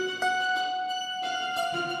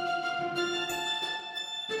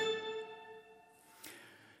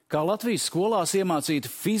Kā Latvijas skolās iemācīt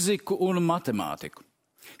fiziku un matemātiku?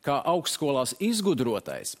 Kā augstskolās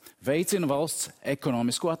izgudrotais veicina valsts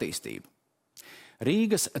ekonomisko attīstību?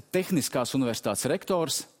 Rīgas Tehniskās universitātes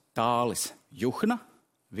rektors Tālis Juhna,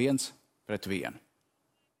 Viens, pret vienu.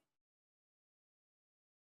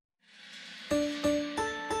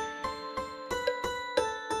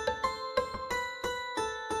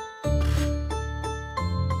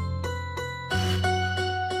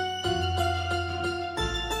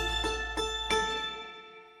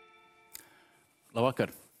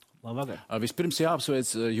 Labvakar. Labvakar. Vispirms jāapsveic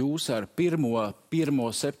jūs ar 1.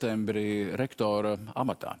 septembrī rektora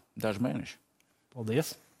amatā. Daži mēneši.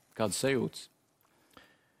 Paldies. Kādas sajūtas?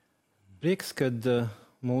 Prieks, kad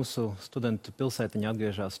mūsu studentu pilsētiņā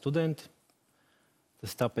atgriežās studenti.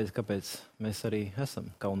 Tas tāpēc, kāpēc mēs arī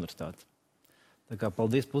esam kā universitāte. Tā kā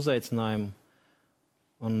paldies par uzaicinājumu.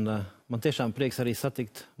 Un man tiešām prieks arī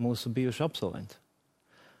satikt mūsu bijušu absolventu.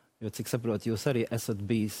 Jo, cik saprotu, jūs arī esat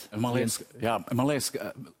bijis... Man liekas,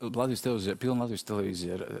 ka Latvijas televīzija, pilna Latvijas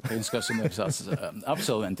televīzija ar Tehniskās universitātes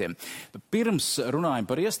absolventiem. Pirms runājam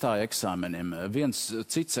par iestāju eksāmeniem, viens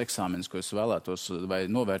cits eksāmenis, ko es vēlētos, vai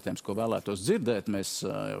novērtējums, ko vēlētos dzirdēt, mēs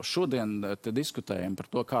jau šodien te diskutējam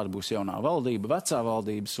par to, kāda būs jaunā valdība. Vecā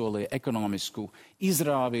valdība solīja ekonomisku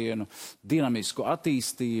izrāvienu, dinamisku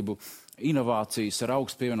attīstību, inovācijas ar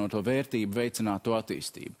augstu pievienoto vērtību, veicināto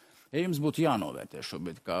attīstību. Ja jums būtu jānovērtē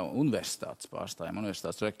šobrīd kā universitātes pārstāvjiem,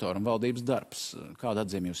 universitātes rektoram valdības darbs, kādu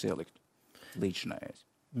atzīmi jūs ieliktu līdzinājais?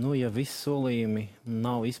 Nu, ja visi solījumi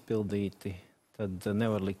nav izpildīti, tad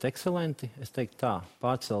nevar likt ekscelenti. Es teiktu tā,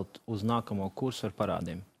 pārcelt uz nākamo kursu ar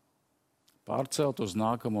parādiem. Pārcelt uz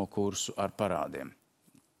nākamo kursu ar parādiem.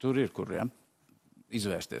 Tur ir, kur, ja?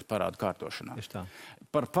 Izvērsties parādu kārtošanā. Tieši tā.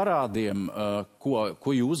 Par parādiem,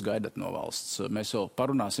 ko jūs gaidat no valsts, mēs vēl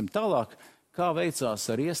parunāsim tālāk. Kā veicās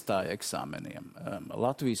ar iestāju eksāmeniem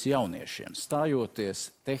Latvijas jauniešiem, stājoties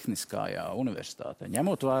Tehniskajā universitātē,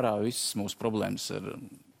 ņemot vērā visas mūsu problēmas ar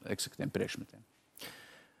eksaktiem priekšmetiem?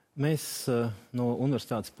 Mēs no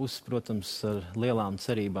universitātes puses, protams, ar lielām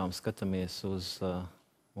cerībām skatāmies uz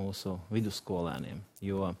mūsu vidusskolēniem,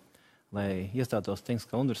 jo, lai iestātos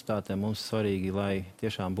Tehniskā universitātē, mums svarīgi, lai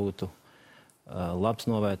tiešām būtu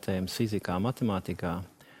labs novērtējums fizikā, matemātikā.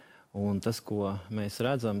 Un tas, ko mēs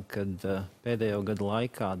redzam, kad pēdējo gadu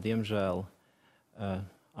laikā, diemžēl,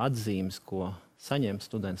 atzīmes, ko saņem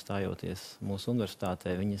studenti stājoties mūsu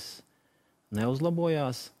universitātē, viņas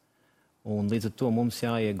neuzlabojās. Un līdz ar to mums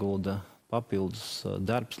jāiegulda papildus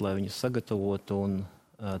darbs, lai viņus sagatavotu un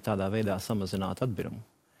tādā veidā samazinātu atbirumu.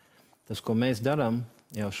 Tas, ko mēs darām,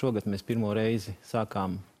 jau šogad mēs pirmo reizi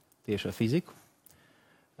sākām tieši ar fiziku.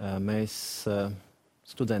 Mēs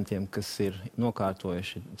studentiem, kas ir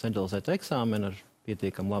nokārtojuši centralizētu eksāmenu ar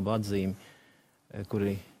pietiekami labu atzīmi,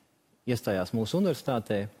 kuri iestājās mūsu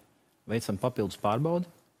universitātē, veicam papildus pārbaudi.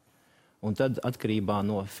 Un tad atkarībā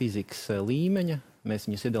no fizikas līmeņa mēs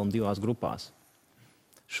viņus iedalām divās grupās.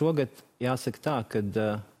 Šogad jāsaka tā, ka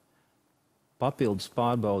papildus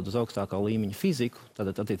pārbaudu uz augstākā līmeņa fiziku,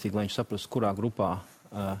 tad attiecīgi, lai viņš saprastu, kurā grupā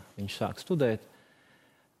viņš sāk studēt,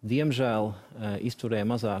 diemžēl izturēja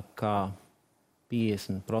mazāk kā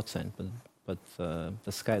 50%, pat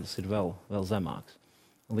tas skaidrs ir vēl zemāks.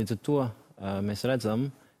 Līdz ar to mēs redzam,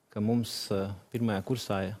 ka mums pirmajā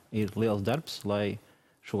kursā ir liels darbs, lai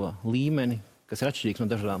šo līmeni, kas ir atšķirīgs no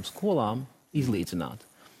dažādām skolām, izlīdzinātu.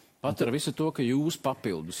 Pat ar visu to, ka jūs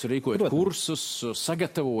papildus rīkojat kursus,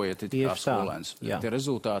 sagatavojat skolēnus, tie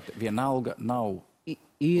rezultāti vienalga nav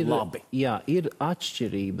labi. Jā, ir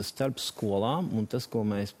atšķirības starp skolām, un tas, ko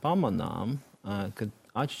mēs pamanām, kad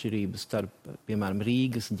atšķirības starp, piemēram,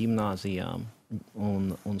 Rīgas ģimnāzijām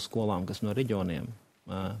un skolām, kas no reģioniem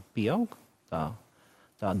pieaug,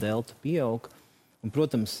 tā delta pieaug. Un,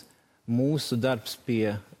 protams, mūsu darbs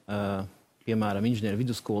pie, piemēram, inženieru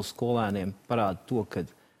vidusskolas skolēniem parāda to, ka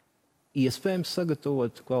iespējams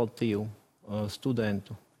sagatavot kvalitīvu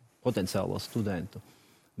studentu, potenciālo studentu,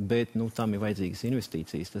 bet tam ir vajadzīgas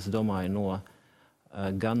investīcijas. Tas, domāju,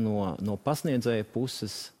 gan no pasniedzēja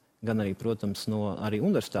puses, gan arī, protams, no arī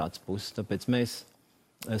universitātes puses. Tāpēc mēs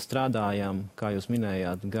strādājam, kā jūs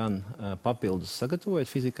minējāt, gan papildus sagatavojot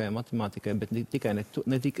fizikai, matemātikai, bet ne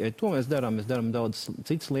tikai to mēs darām daudz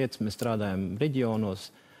citas lietas. Mēs strādājam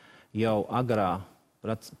reģionos jau agrā,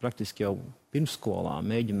 praktiski jau pirmsskolā,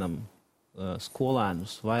 mēģinam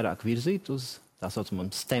skolēnus vairāk virzīt uz tā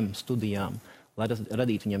saucamām STEM studijām, lai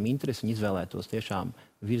radītu viņam interesi un izvēlētos tiešām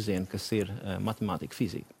virzienu, kas ir matemātika,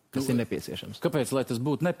 fizika. Kas ir nepieciešams. Kāpēc, lai tas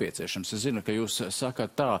būtu nepieciešams? Es zinu, ka jūs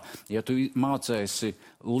sakat tā, ja tu mācēsi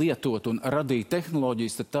lietot un radīt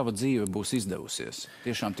tehnoloģijas, tad tava dzīve būs izdevusies.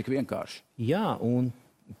 Tiešām tik vienkārši. Jā, un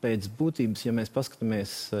pēc būtības, ja mēs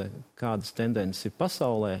paskatāmies, kādas tendences ir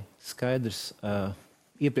pasaulē, skaidrs,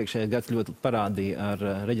 iepriekšējais gads ļoti parādīja ar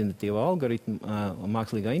reģeneratīvo algoritmu un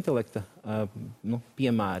mākslīgā intelekta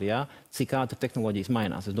piemēru, cik ātri tehnoloģijas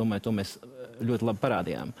mainās. Es domāju, to mēs ļoti labi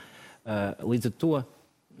parādījām. Līdz ar to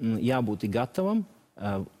jābūt gatavam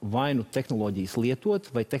vai nu tehnoloģijas lietot,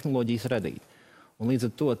 vai tehnoloģijas radīt. Un līdz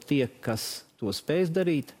ar to tie, kas to spēj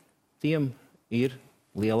darīt, tiem ir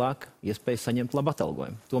lielāka iespēja saņemt labu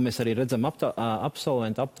atalgojumu. To mēs arī redzam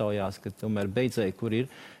absolventu aptaujās, ka tomēr beidzēji, kur ir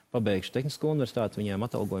pabeiguši tehnisko universitāti, viņiem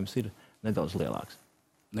atalgojums ir nedaudz lielāks.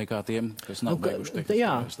 Nekā tiem, kas nav beiguši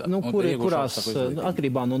tehnisko universitāti. Kurās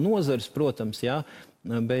atkarībā no nozares, protams,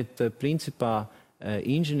 bet principā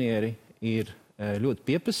inženieri ir ļoti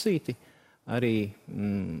pieprasīti. Arī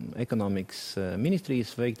ekonomikas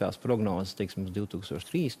ministrijas veiktās prognozes, teiksim, uz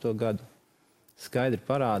 2030. gadu skaidri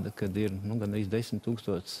parāda, ka ir gandrīz 10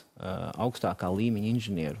 000 augstākā līmeņa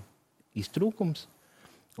inženieru iztrūkums.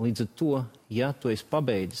 Līdz ar to, ja tu esi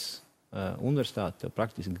pabeidzis universitāti, tev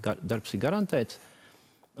praktiski darbs ir garantēts.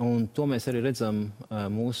 Un to mēs arī redzam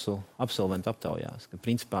mūsu absolventu aptaujās, ka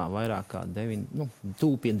principā vairāk kā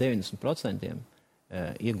tuvu pie 90%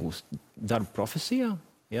 iegūst darbu profesijā,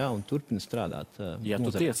 un turpina strādāt. Ja tu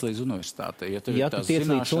tiec līdz universitātei, ja tev ir tās tiec līdz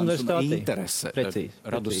zināšanas un interese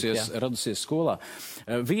radusies skolā.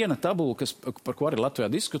 Viena tabula, par ko arī Latvijā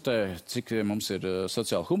diskutē, cik mums ir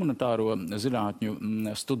sociāli humanitāro zinātņu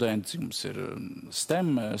studenti, cik mums ir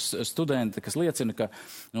STEM studenti, kas liecina, ka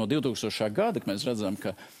no 2000. gada, mēs redzam,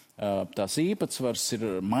 ka tās īpatsvars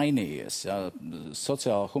ir mainījies.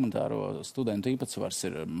 Sociāli humanitāro studentu īpatsvars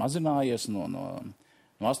ir mazinājies no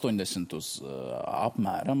 80 uz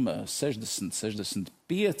apmēram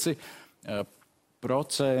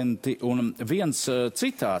 60-65%. Un viens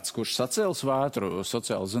citāts, kurš sacēlis vētru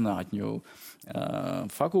sociālu zinātņu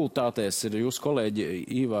fakultātēs, ir jūsu kolēģi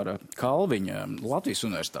Ivara Kalviņa, Latvijas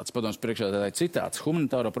universitātes padomes priekšsēdētāja citāts.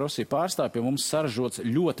 Humanitāro profesiju pārstāvji pie mums saražots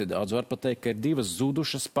ļoti daudz. Var pat teikt, ka ir 2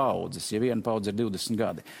 zudušas paudzes, ja viena paudze ir 20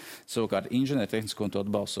 gadi. Savukārt inženiertehnisko un to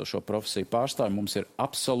atbalstošo profesiju pārstāvji mums ir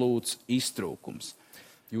absolūts iztrūkums.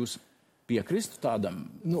 Jūs piekristu tādam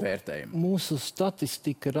vērtējumam? Mūsu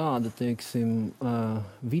statistika rāda, teiksim,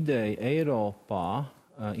 vidēji Eiropā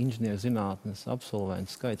inženierzinātnes absolventu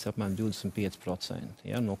skaits apmēram 25%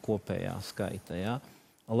 no kopējā skaita.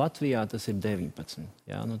 Latvijā tas ir 19%.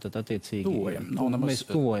 Tad attiecīgi mēs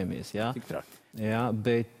tuvojamies.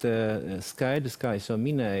 Bet skaidrs, kā es jau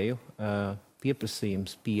minēju,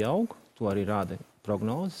 pieprasījums pieaug, to arī rāda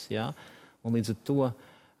prognozes, un līdz ar to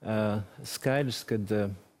skaidrs, ka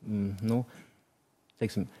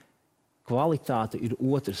kvalitāte ir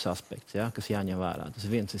otrs aspekts, kas jāņem vērā. Tas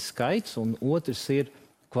viens ir skaits, un otrs ir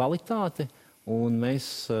kvalitāte. Un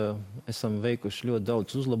mēs esam veikuši ļoti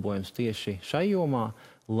daudz uzlabojumus tieši šai jomā,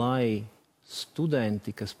 lai studenti,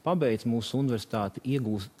 kas pabeidz mūsu universitāti,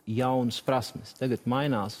 iegūst jaunas prasmes. Tagad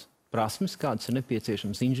mainās prasmes, kādas ir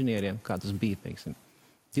nepieciešamas inženieriem, kā tas bija, piemēram,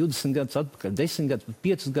 20 gadus atpakaļ, 10 gadus,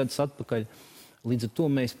 5 gadus atpakaļ. Līdz ar to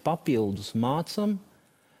mēs papildus mācam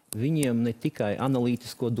viņiem ne tikai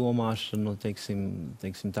analītisko domāšanu, teiksim,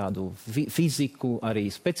 tādu fiziku, arī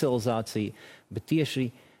specializāciju, bet tieši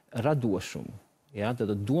radošumu.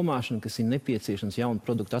 Tāda domāšana, kas ir nepieciešams jaunu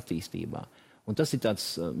produktu attīstībā. Un tas ir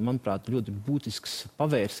tāds, manuprāt, ļoti būtisks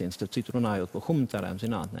pavērsiens, starp citu runājot par humanitārajām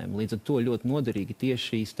zinātnēm. Līdz ar to ļoti noderīgi tieši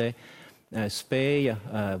šīs spēja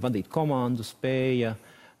vadīt komandu, spēja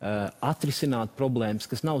atrisināt problēmas,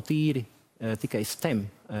 kas nav tīri tikai STEM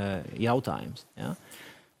jautājums.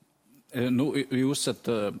 Jūs esat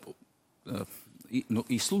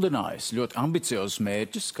izsludinājis ļoti ambiciozus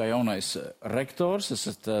mērķus, kā jaunais rektors.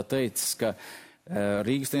 Esat teicis, ka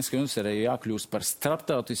Rīgas Tehniskajai universitātei jākļūst par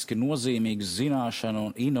starptautiski nozīmīgu zināšanu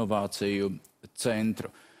un inovāciju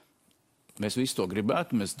centru. Mēs visu to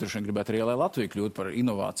gribētu. Mēs droši vien gribētu arī, lai Latvija kļūtu par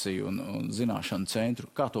inovāciju un zināšanu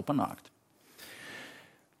centru. Kā to panākt?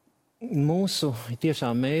 Mūsu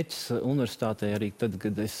tiešām mērķis universitātei arī tad,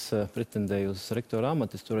 kad es pretendēju uz rektora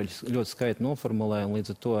amatu, es to ļoti skaidri noformulēju, un līdz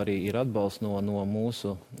ar to arī ir atbalsts no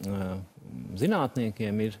mūsu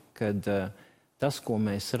zinātniekiem, ir, kad tas, ko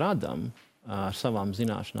mēs radam ar savām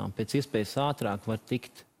zināšanām, pēc iespējas ātrāk var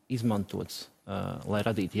tikt izmantots, lai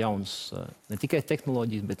radītu jaunas, ne tikai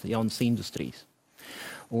tehnoloģijas, bet jaunas industrijas.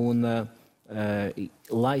 Un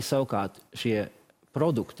lai savukārt šie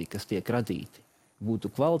produkti, kas tiek radīti,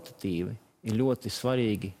 būtu kvalitatīvi, ir ļoti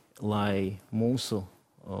svarīgi, lai mūsu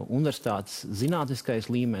universitātes zinātniskais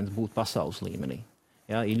līmenis būtu pasaules līmenī.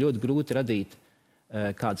 Ir ļoti grūti radīt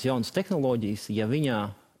kādas jaunas tehnoloģijas, ja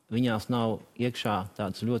viņās nav iekšā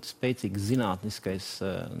tāds ļoti spēcīgs zinātniskais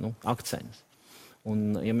akcents.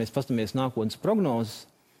 Un, ja mēs paskatāmies nākotnes prognozes,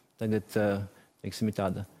 tagad, teiksim, ir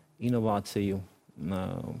tāda inovāciju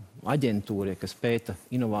aģentūra, kas pēta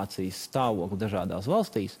inovācijas stāvokli dažādās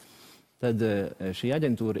valstīs, tad šī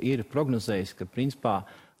aģentūra ir prognozējusi, ka, principā,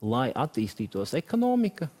 lai attīstītos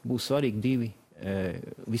ekonomika, būs svarīgi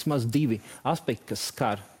vismaz divi aspekti, kas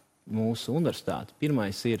skar mūsu universitāti.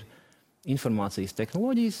 Pirmais ir informācijas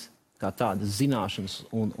tehnoloģijas, kā tādas zināšanas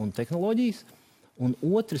un tehnoloģijas, un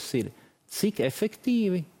otrs ir, cik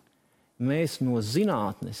efektīvi mēs no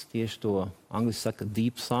zinātnes, tieši to angliski saka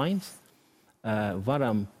deep science,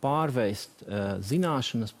 varam pārvērst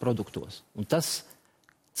zināšanas produktos. Un tas,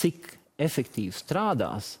 cik efektīvi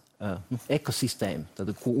strādās ekosistēma,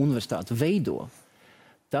 tad, ko universitāte veido,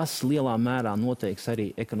 tas lielā mērā noteiks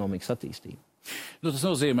arī ekonomikas attīstību. Tas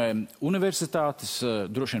nozīmē universitātes,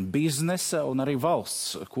 droši vien biznesa un arī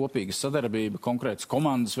valsts kopīga sadarbība, konkrētas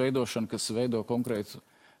komandas veidošana, kas veido konkrētu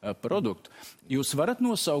produktu. Jūs varat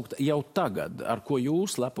nosaukt jau tagad, ar ko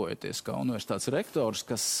jūs lepojaties kā universitātes rektors,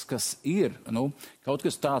 kas ir kaut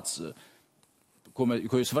kas tāds, ko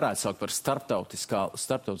jūs varētu saukt par starptautiskā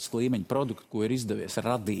līmeņa produktu, ko ir izdevies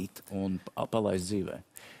radīt un palaist dzīvē?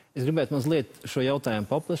 Es gribētu mazliet šo jautājumu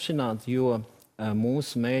paplašināt, jo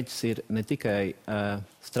mūsu mērķis ir ne tikai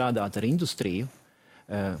strādāt ar industriju,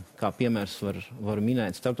 kā piemērs var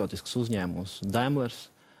minēt starptautiskus uzņēmumus, Daimlers,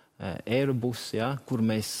 Airbus, kur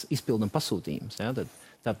mēs izpildam pasūtījumus.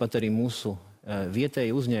 Tāpat arī mūsu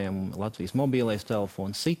vietēji uzņēmumi, Latvijas mobilais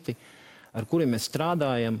telefons, Citi, ar kuriem mēs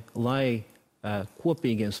strādājam, lai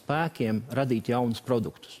kopīgiem spēkiem radītu jaunus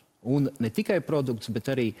produktus. Un ne tikai produktus,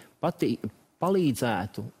 bet arī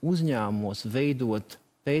palīdzētu uzņēmumos veidot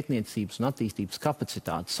pētniecības un attīstības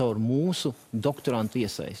kapacitāti caur mūsu doktorantu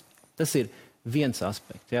iesaisti. Tas ir viens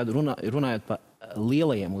aspekts, runājot par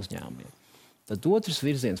lielajiem uzņēmumiem. Tad otrs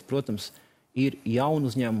virziens, protams, ir jaunu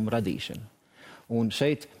uzņēmumu radīšana. Un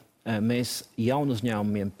šeit mēs jaunu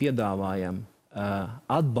uzņēmumiem piedāvājam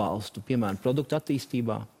atbalstu, piemēram, produktu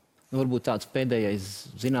attīstībā. Varbūt tāds pēdējais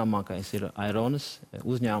zināmākais ir Aironas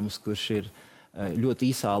uzņēmums, kurš ir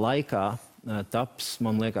ļoti īsā laikā taps,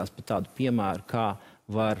 man liekas, par tādu piemēru, kā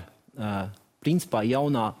var principā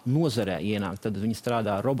jaunā nozarē ienākt. Tad viņi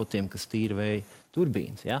strādā ar robotiem, kas tīra vēja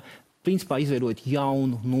turbīnas. Principā izveidot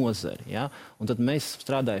jaunu nozari. Un tad mēs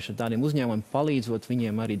strādājuši ar tādiem uzņēmumiem, palīdzot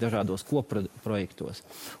viņiem arī dažādos koprojektos.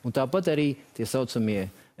 Un tāpat arī tie saucamie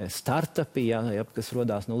startupi, kas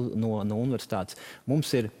rodās no universitātes. Mums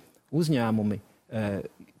ir uzņēmumi,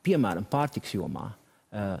 piemēram, pārtiks jomā.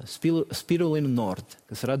 Spirulina Nord,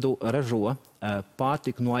 kas ražo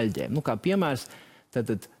pārtiku no aļģēm. Kā piemērs, tad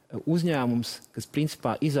uzņēmums, kas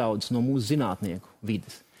principā izaudzis no mūsu zinātnieku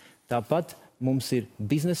vides. Tāpat mums ir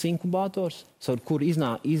biznesa inkubators, caur kuru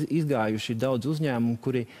izgājuši daudz uzņēmumu,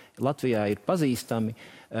 kuri Latvijā ir pazīstami.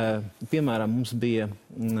 Piemēram, mums bija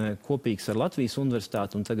kopīgs ar Latvijas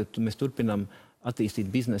universitāti, un tagad mēs turpinam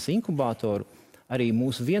attīstīt biznesa inkubatoru. Arī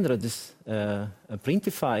mūsu vienradzes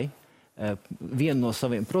Printify vienu no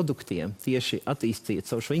saviem produktiem tieši attīstīja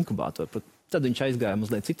caur šo inkubatoru. Tad viņš aizgāja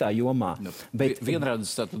mazliet citā jomā.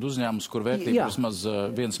 Vienradzes tātad uzņēmums, kur vērtība vismaz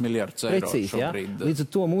 1 miljards eiro šobrīd. Līdz ar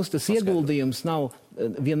to mūsu tas ieguldījums nav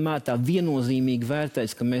vienmēr tā viennozīmīgi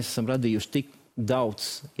vērtēts, ka mēs esam radījuši tik daudz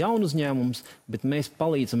jaunu uzņēmumus, bet mēs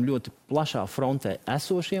palīdzam ļoti plašā frontē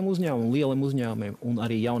esošiem uzņēmumiem, lieliem uzņēmumiem un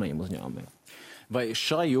arī jaunajiem uzņēmumiem. Vai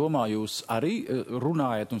šai jomā jūs arī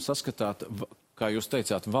runājat un saskatāt, kā jūs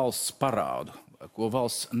teicāt, valsts parādu, ko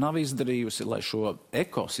valsts nav izdarījusi, lai šo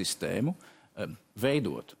ekosistēmu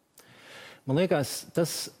veidot? Man liekas,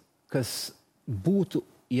 tas, kas būtu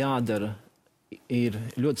jādara, ir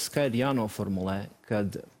ļoti skaidri jānoformulē,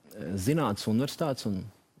 kad zinātnes universitātes, un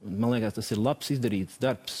man liekas, tas ir labs izdarīts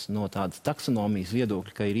darbs no tādas taksonomijas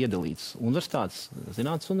viedokļa, ka ir iedalīts universitātes,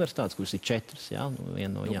 zinātnes universitātes, kuras ir 4,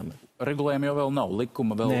 viena no viņām. Regulējumi jau vēl nav,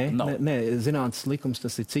 likuma vēl nav. Nē, zinātnes likums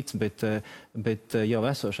tas ir cits, bet jau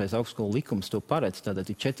esošais augstskolu likums to paredz. Tātad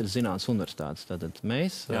ir 4 zinātnes universitātes. Tātad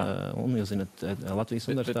mēs, un jūs zināt, Latvijas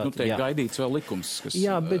universitāte. Bet tiek gaidīts vēl likums, kas...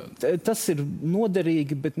 Jā, bet tas ir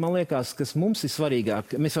noderīgi, bet man liekas, kas mums ir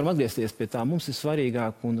svarīgāk, mēs varam atgriezties pie tā, mums ir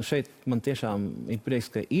svarīgāk, un šeit man tiešām ir prieks,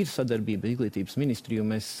 ka ir sadarbība izglītības ministriju,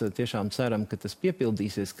 mēs tiešām ceram, ka tas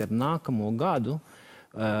piepildīsies, ka ar nākamo gadu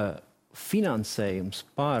finansējums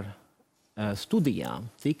par studijām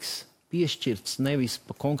tiks piešķirts nevis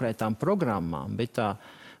pa konkrētām programmām, bet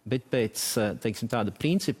pēc, teiksim, tāda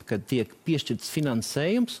principa, ka tiek piešķirts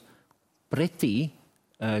finansējums pretī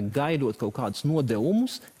gaidot kaut kādus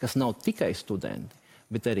nodevumus, kas nav tikai studenti,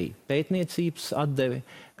 bet arī pētniecības atdevi,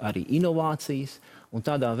 arī inovācijas, un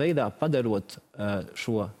tādā veidā padarot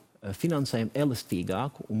šo finansējumu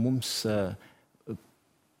elastīgāku un mums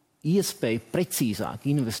iespēju precīzāk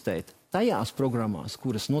investēt tajās programmās,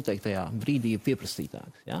 kuras noteiktajā brīdī ir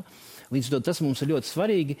pieprasītākas. Ja? Līdz ar to tas mums ir ļoti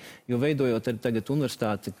svarīgi, jo veidojot arī tagad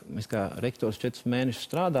universitāti, mēs kā rektors 4 mēnešus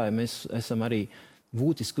strādājam, mēs esam arī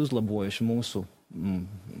būtiski uzlabojuši mūsu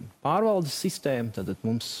pārvaldes sistēmu. Tad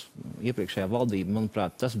mums iepriekšējā valdība,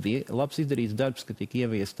 manuprāt, tas bija labs izdarīts darbs, ka tika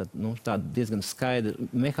ieviest tāda diezgan skaidra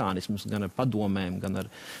mehānismus gan ar padomēm, gan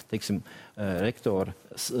ar, teiksim, rektora,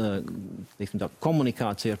 teiksim, tā,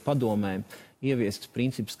 komunikāciju ar padomēm, ieviest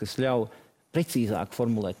principus, kas ļauj precīzāk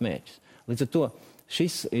formulēt mērķus. Līdz ar to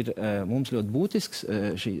šis ir mums ļoti būtisks,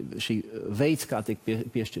 šī veids, kā tiek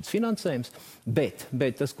piešķirts finansējums, bet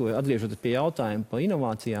tas, ko atgriežoties pie jautājuma par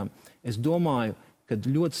inovācijām, es domāju, ka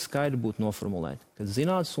ļoti skaidri būtu noformulēt, ka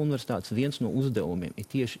zinātnes universitātes viens no uzdevumiem ir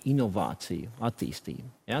tieši inovāciju attīstība.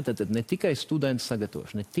 Ja? Tad ne tikai studentu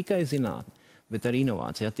sagatavošana, ne tikai zinātne, bet arī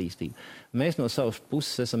inovācija attīstība. Mēs no savas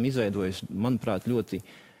puses esam izveidojuši, manuprāt, ļoti,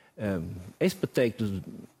 es pat teiktu,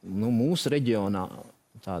 mūsu reģionā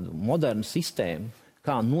tādu modernu sistēmu,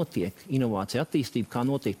 kā notiek inovācija attīstība, kā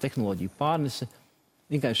notiek tehnoloģiju pārnese.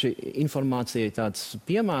 Vienkārši informācija tāds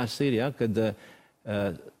piemērs ir, ja, kad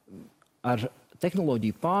ar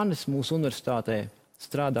tehnoloģiju pārnesi mūsu universitātē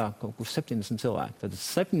strādā kaut kur 70 cilvēki. Tad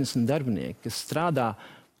 70 darbinieki, kas strādā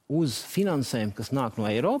uz finansējumu, kas nāk no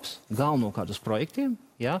Eiropas, galvenokārt uz projektiem,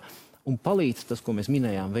 ja, un palīdz tas, ko mēs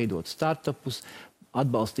minējām, veidot startupus,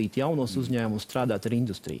 atbalstīt jaunos uzņēmumus, strādāt ar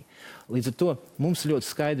industriju. Līdz ar to mums ļoti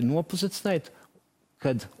skaidri nopozicionēt,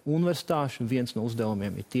 kad universitāšu viens no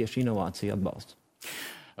uzdevumiem ir tieši inovācija atbalsts.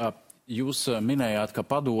 Jūs minējāt, ka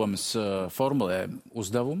padomes formulē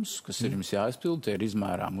uzdevumus, kas ir jums jāizpild, tie ir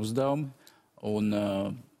izmērām uzdevumi, un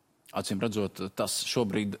acīm redzot, tas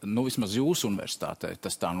šobrīd, vismaz jūsu universitātē,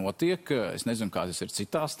 tas tā notiek. Es nezinu, kā tas ir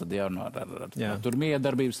citās, tad jārunā ar tur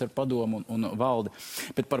miedarbības ar padomu un valdi.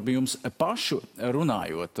 Bet par jums pašu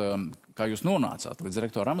runājot, kā jūs nonācāt līdz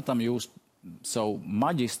rektora amatam, jūs savu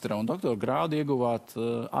maģistra un doktora grādu ieguvāt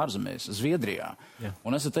ārzemēs, Zviedrijā. Jā.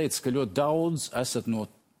 Un esat teicis, ka ļoti daudz esat no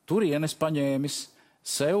turienes paņēmis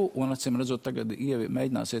sev, un acīm redzot, tagad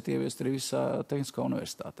mēģināsiet ieviest arī visā Tehniskā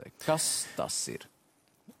universitātē. Kas tas ir?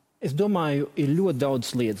 Es domāju, ir ļoti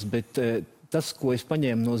daudz lietas, bet tas, ko es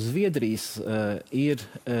paņēmu no Zviedrijas, ir,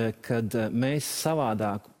 kad mēs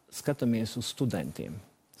savādāk skatāmies uz studentiem.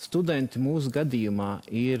 Studenti mūsu gadījumā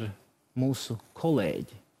ir mūsu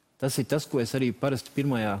kolēģi. Tas ir tas, ko es arī parasti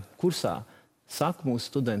pirmajā kursā saku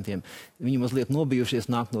mūsu studentiem. Viņi mazliet nobijušies,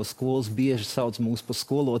 nāk no skolas, bieži sauc mūs par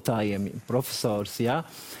skolotājiem, profesors, jā.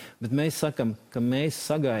 Bet mēs sakam, ka mēs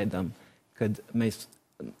sagaidām, kad mēs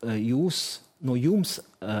no jums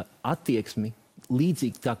attieksmi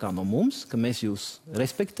līdzīgi tā kā no mums, ka mēs jūs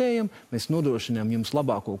respektējam, mēs nodrošinām jums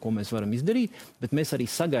labāko, ko mēs varam izdarīt, bet mēs arī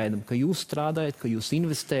sagaidām, ka jūs strādājat, ka jūs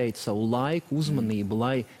investējat savu laiku, uzmanību,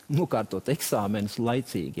 lai nokārtot eksāmenus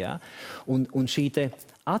laicīgi. Ja? Un šī te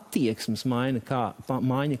attieksmes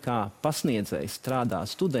maiņa, kā pasniedzējs strādā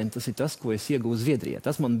studenti, tas ir tas, ko es ieguvu Zviedrijā.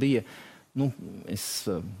 Tas man bija,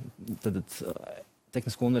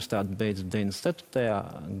 Tehnisko universitāti beidzu 94.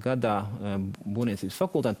 gadā būvniecības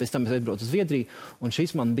fakultāti, pēc tam es aizbraucu uz Zviedriju, un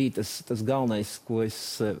šis man bija tas galvenais, ko es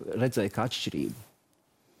redzēju kā atšķirību.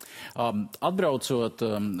 Atbraucot,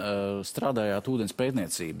 strādājāt ūdens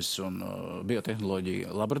pētniecības un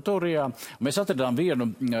biotehnoloģiju laboratorijā. Mēs atradām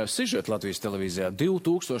vienu sižetu Latvijas televīzijā.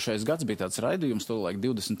 2000. gads bija tāds raidījums, tolaik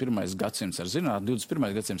 21. gadsimts ar zinātni,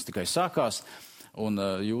 21. gadsimts tikai sākās. Un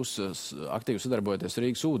jūs aktīvi sadarbojaties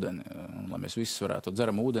Rīgas ūdeni. Lai mēs visi varētu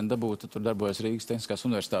dzeramu ūdeni dabūt, tur darbojas Rīgas Tehniskās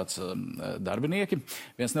universitātes darbinieki.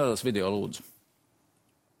 Viens neliels video lūdzu.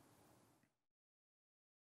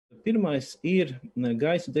 Pirmais ir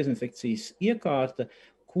gaisa dezinfekcijas iekārta,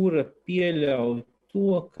 kura pieļauj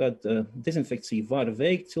to, ka dezinfekciju var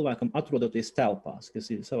veikt cilvēkam atrodoties telpās,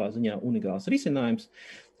 kas ir savā ziņā unikāls risinājums.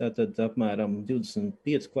 Tātad apmēram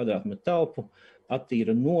 25 kvadrātmetru telpu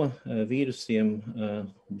attīra no vīrusiem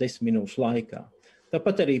 10 minūšu laikā.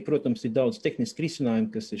 Tāpat arī, protams, ir daudz tehniski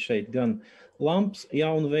risinājumu, kas ir šeit gan lampas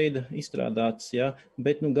jauna veida izstrādāts, ja,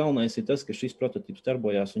 bet galvenais ir tas, ka šis prototips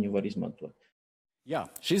darbojās un viņu var izmantot. Jā,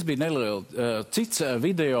 šis bija neliels cits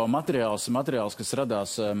video materiāls, kas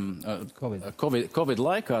radās Covid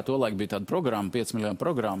laikā. Tolaik bija tāda programma, 5 miljonu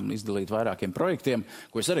programma, izdalīt vairākiem projektiem,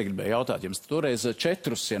 ko es arī gribēju jautāt. Jums toreiz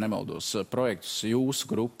 4, ja nemaldos, projektus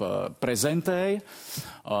jūsu grupa prezentēja,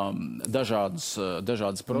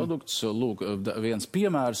 dažādas produktus. Lūk, viens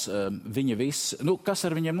piemērs, viņi visi, kas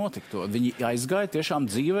ar viņiem notikto? Viņi aizgāja tiešām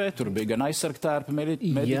dzīvē, tur bija gan aizsargtērpi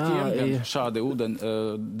mediķiem, gan šādi ūdeni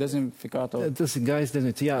dezinfikātori. Tas ir gaisa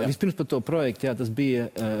dezinfekcija. Jā, vispirms par to projektu. Jā, tas bija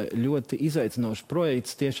ļoti izaicinošs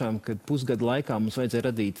projekts. Tiešām, kad pusgada laikā mums vajadzēja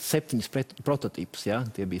radīt 7 prototipus. Jā,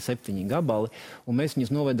 tie bija 7 gabali. Un mēs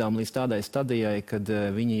viņus novedām līdz tādai stadijai, kad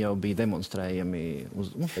viņi jau bija demonstrējami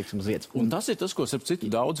uz vietas. Un tas ir tas, ko ar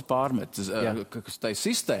citu daudz pārmet. Kas tai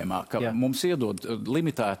sistēmā, ka mums iedod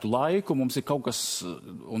limitētu laiku, mums ir kaut kas,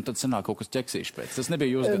 un tad sanāk kaut kas ķeksīšs pēc. Tas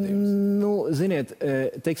nebija jūsu gadījums. Nu, ziniet,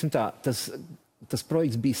 teiksim tā, tas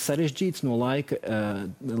projekts bija sarežģīts no laika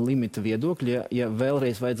limita viedokļa. Ja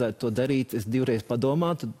vēlreiz vajadzētu to darīt, es 2 reizes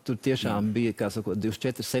padomātu, tur tiešām bija, kā sakot,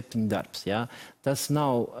 24/7 darbs. Jā. Tas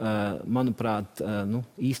nav, manuprāt,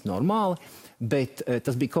 īsti normāli, bet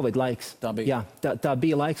tas bija Covid laiks. Tā bija. Jā, tā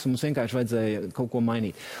bija laiks, un mums vienkārši vajadzēja kaut ko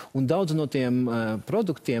mainīt. Un daudz no tiem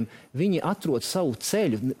produktiem, viņi atrod savu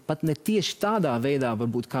ceļu, pat ne tieši tādā veidā,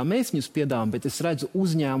 varbūt, kā mēs viņus piedāvājam, bet es redzu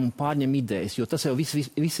uzņēmumu pārņem idejas, jo tas jau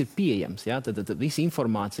viss ir pieejams. Jā? Tad visa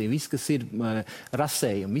informācija, viss, kas ir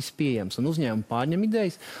rasējumi, viss pieejams, un uzņēmumu pārņem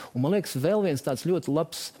idejas. Un man liekas, vēl viens tāds ļoti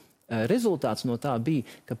labs rezultāts no tā bija,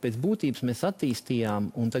 ka pēc būtības mēs attīstījām,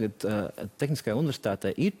 un tagad Tehniskajā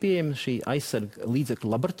universitātē ir pieejama šī aizsarga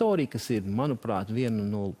līdzekļu laboratorija, kas ir, manuprāt, viena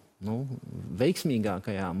no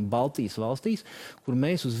veiksmīgākajām Baltijas valstīs, kur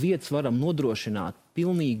mēs uz vietas varam nodrošināt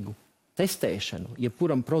pilnīgu testēšanu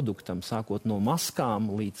jebkuram produktam, sākot no maskām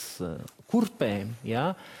līdz kurpēm,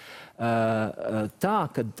 jā. Tā,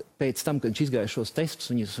 kad pēc tam, kad viņš izgāja šos testus,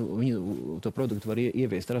 viņu to produktu var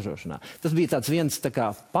ieviest ražošanā. Tas bija tāds viens tā kā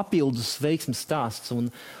papildus veiksmes stāsts,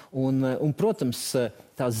 un protams,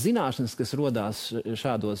 tās zināšanas, kas rodās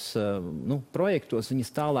šādos projektos,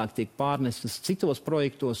 viņas tālāk tiek pārnestas citos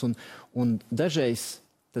projektos, un dažreiz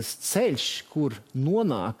tas ceļš, kur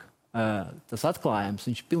nonāk tas atklājums,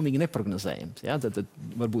 viņš ir pilnīgi neprognozējams. Ja? Tad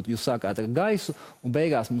varbūt jūs sākāt ar gaisu, un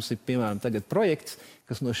beigās mums ir, piemēram, tagad projekts,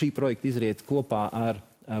 kas no šī projekta izriet kopā ar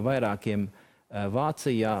vairākiem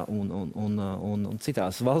Vācijā un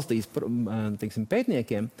citās valstīs, teiksim,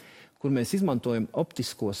 pētniekiem, kur mēs izmantojam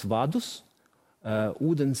optiskos vadus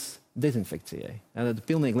ūdens dezinfekcijai. Ja, tad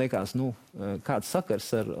pilnīgi liekas, kāds sakars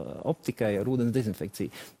ar optikai, ar ūdens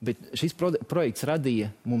dezinfekciju. Bet šis projekts radīja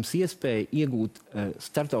mums iespēju iegūt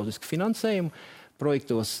starptautisku finansējumu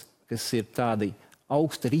projektos, kas ir tādi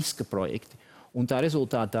augsta riska projekti. Un tā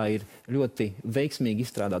rezultātā ir ļoti veiksmīgi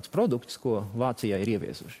izstrādāts produkts, ko Vācijā ir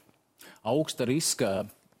ieviesuši. Augsta riska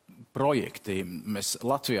projekti. Mēs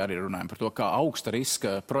Latvijā arī runājam par to, kā augsta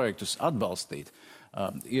riska projektus atbalstīt.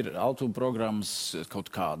 Ir autobu programmas, kaut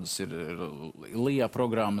kādas ir LIA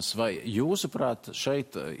programmas, vai jūsuprāt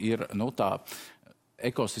šeit ir tā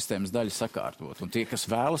ekosistēmas daļa sakārtot? Un tie, kas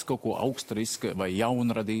vēlas kaut ko augsta riska vai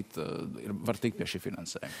jaunu radīt, var tikt pie šī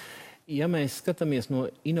finansējuma? Ja mēs skatāmies no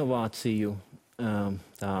inovāciju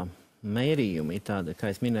tā mērījumi, tāda, kā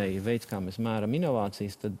es minēju, veids, kā mēs mēram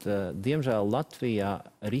inovācijas, tad, diemžēl, Latvijā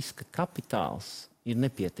riska kapitāls ir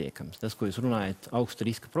nepietiekams. Tas, ko jūs runājat, augsta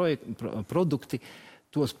riska produkti,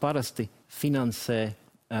 tos parasti finansē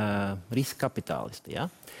riska kapitālisti. Ja?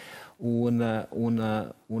 Un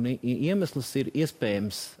iemesls ir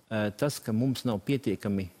iespējams tas, ka mums nav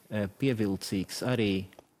pietiekami pievilcīgs arī,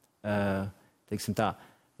 teiksim tā,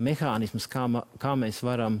 mehānisms, kā mēs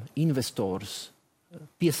varam investorus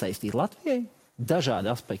piesaistīt Latvijai. Dažādi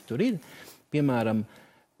aspekti tur ir. Piemēram,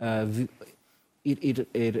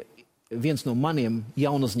 ir viens no maniem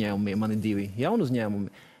jaunuzņēmumiem, man ir 2 jaunuzņēmumi,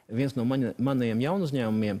 viens no maniem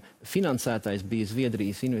jaunuzņēmumiem finansētājs bija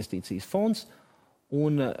Zviedrijas investīcijas fonds,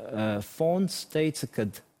 un fonds teica, ka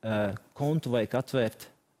kontu vajag atvērt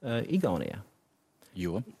Igaunijā.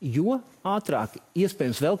 Jo ātrāk,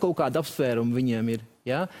 iespējams, vēl kaut kāda apsvēruma viņiem ir,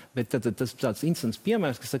 ja? Bet tas tāds instants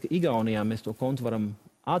piemērs, kas saka, Igaunijā mēs to kontu varam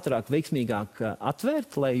ātrāk, veiksmīgāk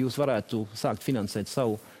atvērt, lai jūs varētu sākt finansēt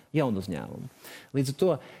savu jaunu uzņēmumu. Līdz ar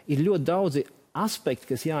to ir ļoti daudzi aspekti,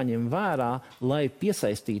 kas jāņem vērā, lai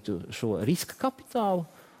piesaistītu šo riska kapitālu,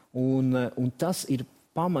 un tas ir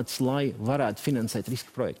pamats, lai varētu finansēt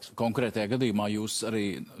riska projektus. Konkrētajā gadījumā jūs arī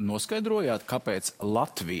noskaidrojāt, kāpēc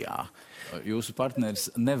Latvijā jūsu partneris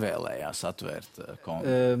nevēlējās atvērt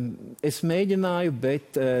kontu? Es mēģināju,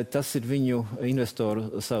 bet tas ir viņu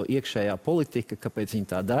investoru savu iekšējā politika, kāpēc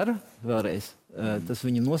viņi tā dara. Vēlreiz, tas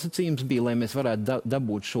viņu nosacījums bija, lai mēs varētu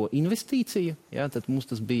dabūt šo investīciju, ja, tad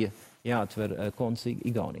mums tas bija jāatver konts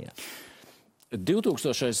Igaunijā.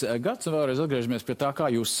 2000. gads, vēlreiz atgriežamies pie tā, kā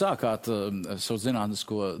jūs sākāt savu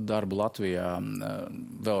zinātnisko darbu Latvijā.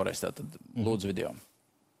 Vēlreiz tātad lūdzu video.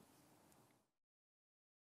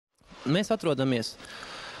 Mēs atrodamies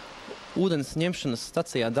ūdens ņemšanas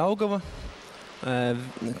stacijā Daugava,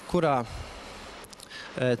 kurā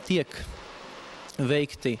tiek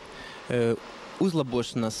veikti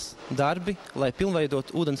uzlabošanas darbi, lai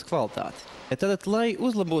pilnveidot ūdens kvalitāti. Tātad, lai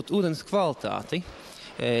uzlabotu ūdens kvalitāti,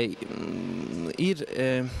 ir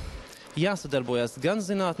jāsadarbojas gan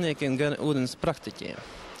zinātniekiem, gan ūdens praktiķiem.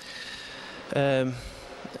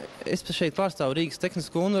 Es šeit pārstāvu Rīgas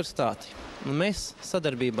Tehnisko universitāti. Mēs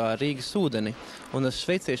sadarbībā ar Rīgas ūdeni un ar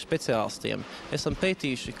šveiciešu speciālistiem esam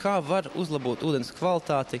pētījuši, kā var uzlabot ūdens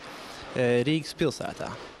kvalitāti Rīgas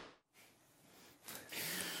pilsētā.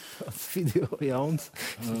 Video jauns.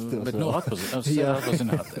 Bet,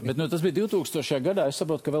 atpazināt. Bet, tas bija 2000. gadā. Es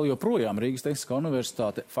saprotu, ka vēl joprojām Rīgas Tehniskā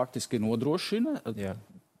universitāte faktiski nodrošina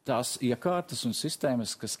tās iekārtas un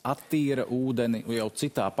sistēmas, kas attīra ūdeni jau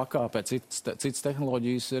citā pakāpē, citas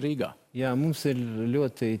tehnoloģijas Rīgā. Jā, mums ir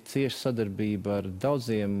ļoti cieša sadarbība ar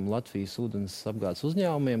daudziem Latvijas ūdens apgādes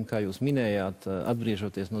uzņēmumiem. Kā jūs minējāt,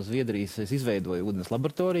 atgriežoties no Zviedrijas, es izveidoju ūdens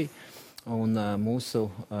laboratoriju. Un mūsu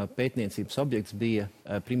pētniecības objekts bija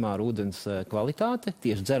primāra ūdens kvalitāte,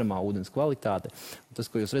 tieši dzeramā ūdens kvalitāte. Un tas,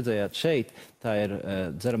 ko jūs redzējāt šeit, tā ir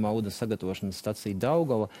dzeramā ūdens sagatavošanas stacija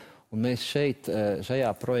Daugava. Un mēs šeit, šajā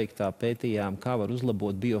projektā pētījām, kā var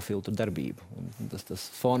uzlabot biofiltru darbību. Un tas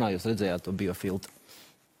fonā jūs redzējāt to biofiltru.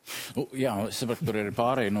 Jā, es saprotu, tur ir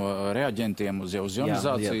pārēj no reaģentiem uz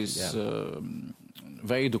ionizācijas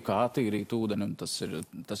veidu, kā attīrīt ūdeni, un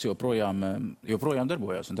tas joprojām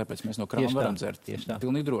darbojas, un tāpēc mēs no krāna varam dzert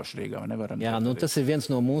pilnīgi droši Rīgā, vai nevaram? Jā, tas ir viens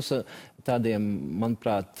no mūsu tādiem,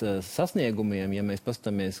 manuprāt, sasniegumiem, ja mēs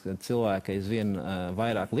paskatāmies, ka cilvēki aizvien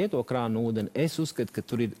vairāk lieto krānu ūdeni. Es uzskatu, ka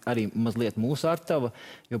tur ir arī mazliet mūsu artava,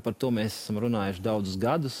 jo par to mēs esam runājuši daudzus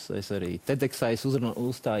gadus. Es arī TEDxā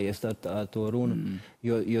uzstājies ar to runu,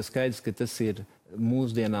 jo skaidrs, ka tas ir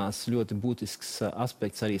mūsdienās ļoti būtisks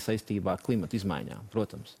aspekts arī saistībā ar klimatu izmaiņām,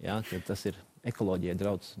 protams. Jā, tas ir ekoloģijai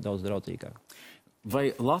daudz draudzīgāk.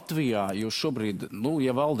 Vai Latvijā jūs šobrīd,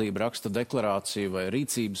 ja valdība raksta deklarāciju vai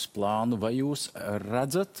rīcības plānu, vai jūs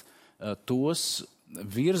redzat tos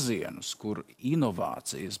virzienus, kur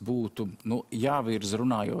inovācijas būtu jāvirza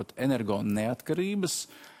runājot energo neatkarības,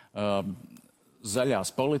 zaļās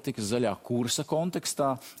politikas, zaļā kursa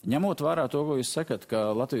kontekstā, ņemot vērā to, ko jūs sakat, ka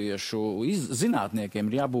latviešu zinātniekiem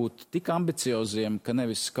ir jābūt tik ambicioziem, ka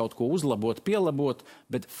nevis kaut ko uzlabot, pielabot,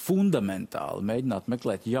 bet fundamentāli mēģināt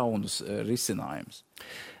meklēt jaunus risinājumus?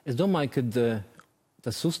 Es domāju, ka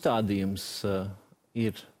tas uzstādījums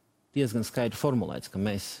ir diezgan skaidri formulēts, ka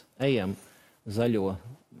mēs ejam zaļo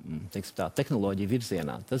tehnoloģiju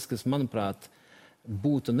virzienā. Tas, kas, manuprāt,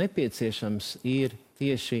 būtu nepieciešams, ir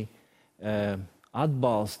tieši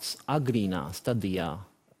atbalsts agrīnā stadijā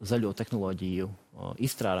zaļo tehnoloģiju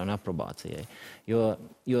izstrādē un aprobācijai.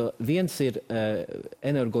 Jo viens ir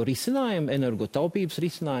energo risinājumi, energo taupības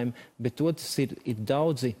risinājumi, bet otrs ir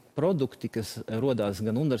daudzi produkti, kas rodās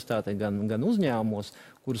gan universitātē, gan uzņēmumos,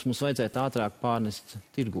 kurus mums vajadzētu ātrāk pārnest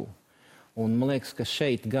tirgū. Un man liekas, ka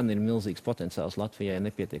šeit gan ir milzīgs potenciāls Latvijai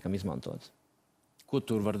nepietiekam izmantots. Ko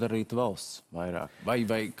tur var darīt valsts vairāk?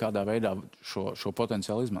 Vai kādā veidā šo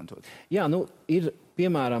potenciālu izmantot? Jā, ir,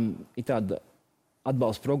 piemēram, tāda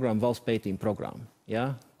atbalsta programma, valsts pētījuma programma,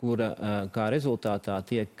 kura kā rezultātā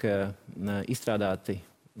tiek izstrādāti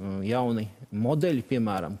jauni modeļi,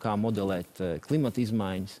 piemēram, kā modelēt klimata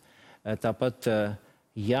izmaiņas. Tāpat,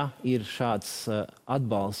 ja ir šāds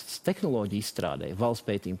atbalsts tehnoloģiju izstrādē valsts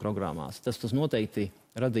pētījuma programmās, tas noteikti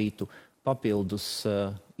radītu papildus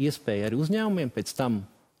iespēju arī uzņēmumiem pēc tam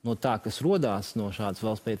no tā, kas rodās no šādas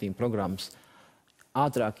valsts pētījuma programmas,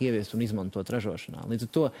 ātrāk ieviest un izmantot ražošanā. Līdz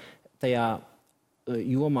ar to tajā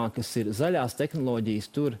jomā, kas ir zaļās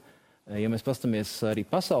tehnoloģijas, tur, ja mēs paskatāmies arī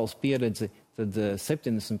pasaules pieredzi, tad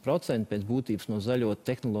 70% pēc būtības no zaļo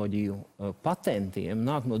tehnoloģiju patentiem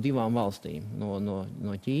nāk no divām valstīm,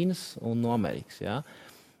 no Ķīnas un no Amerikas. Ja?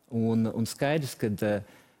 Un skaidrs, ka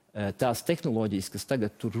tās tehnoloģijas, kas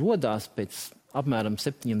tagad tur rodās pēc apmēram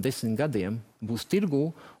 7-10 gadiem, būs tirgū,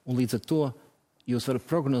 un līdz ar to jūs varat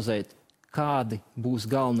prognozēt, kādi būs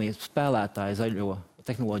galvenie spēlētāji zaļo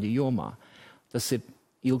tehnoloģiju jomā. Tas ir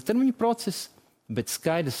ilgtermiņa process, bet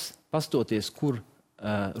skaidrs pastoties, kur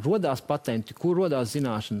rodās patenti, kur rodās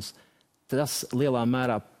zināšanas, tas lielā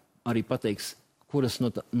mērā arī pateiks, kuras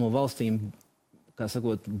no valstīm, kā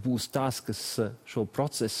sakot, būs tās, kas šo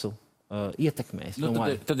procesu ietekmēs.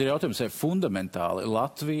 Tad ir jautājums, vai fundamentāli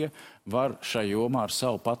Latvija var šai jomā ar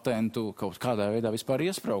savu patentu kaut kādā veidā vispār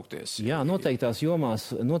iespraukties? Jā, noteiktās jomās,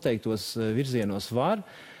 noteiktos virzienos var.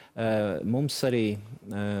 Mums arī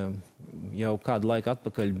jau kādu laiku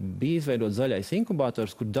atpakaļ bija izveidot zaļais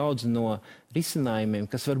inkubators, kur daudz no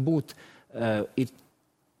risinājumiem, kas varbūt ir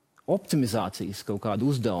optimizācijas kaut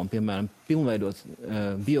kādu uzdevumu, piemēram, pilnveidot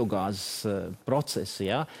biogāzes procesu,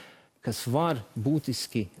 ja? kas var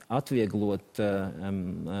būtiski atvieglot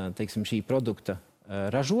teiksim, šī produkta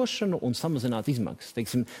ražošanu un samazināt izmaksas.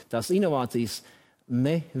 Teiksim, tās inovācijas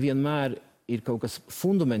nevienmēr ir kaut kas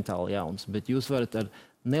fundamentāli jauns, bet jūs varat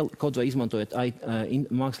kaut vai izmantojot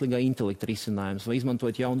mākslīgā intelekta risinājumus vai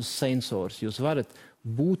izmantojot jaunus sensorus, jūs varat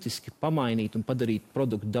būtiski pamainīt un padarīt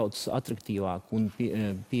produktu daudz atraktīvāku un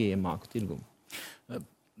pieejamāku tirgumu.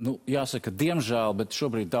 Nu, jāsaka, diemžēl, bet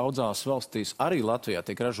šobrīd daudzās valstīs, arī Latvijā,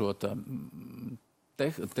 tiek ražotas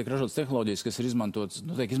tehnoloģijas, kas ir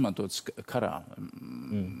tiek izmantotas karā,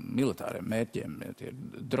 militāriem mērķiem. Tie ir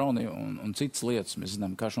droni un citas lietas. Mēs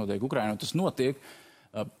zinām, kā notiek Ukrainā, un tas notiek.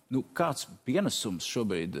 Nu, kāds pienesums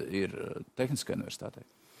šobrīd ir Tehniskajai universitātei?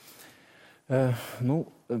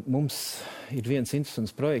 Mums ir viens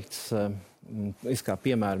interesants projekts. Es kā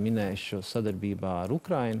piemēru minēšu sadarbībā ar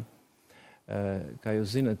Ukrainu. Kā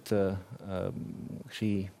jūs zinat,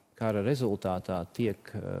 šī kara rezultātā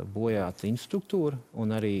tiek bojāta infrastruktūra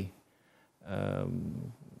un arī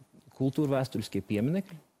kultūrvēsturiskie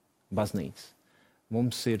pieminekļi, baznīcas.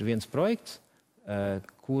 Mums ir viens projekts,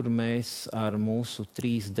 kur mēs ar mūsu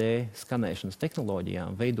 3D skanēšanas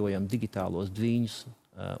tehnoloģijām veidojam digitālos dviņus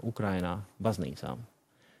Ukrainā baznīcām.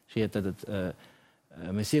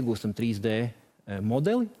 Mēs iegūstam 3D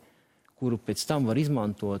modeli, kuru pēc tam var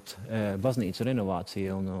izmantot baznīcu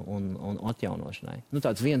renovācijai un atjaunošanai.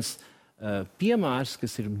 Tāds viens piemērs,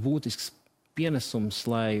 kas ir būtisks pienesums,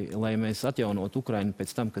 lai mēs atjaunotu Ukrainu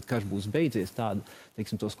pēc tam, kad karš būs beidzies, tādu,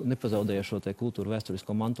 teiksim, tos nepazaudējušo kultūru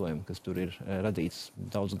vēsturisko mantojumu, kas tur ir radīts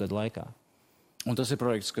daudz gadu laikā. Un tas ir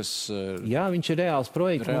projekts, kas... Jā, viņš ir reāls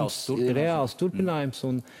projekts, reāls turpinājums,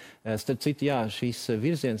 un starp citu, jā, šīs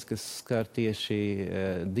virziens, kas skar tieši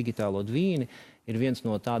digitālo dvīni, ir viens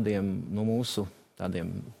no mūsu tādiem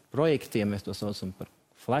projektiem, mēs to saucam par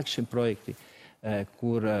flagship projekti,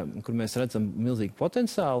 kur mēs redzam milzīgu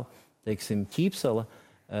potenciālu. Teiksim, Ķīpsela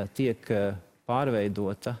tiek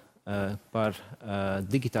pārveidota par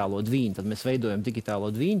digitālo dvīņu. Tad mēs veidojam digitālo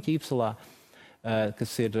dvīņu Ķīpselā,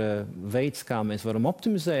 kas ir veids, kā mēs varam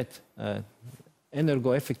optimizēt,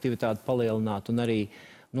 energoefektivitāti palielināt un arī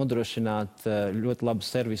nodrošināt ļoti labu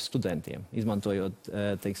servisu studentiem, izmantojot,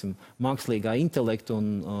 teiksim, mākslīgā intelektu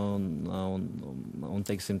un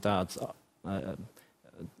teiksim, tāds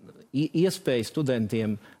iespēju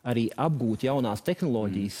studentiem arī apgūt jaunās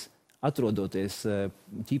tehnoloģijas, atrodoties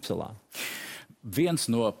Ķīpselā. Viens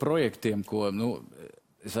no projektiem, ko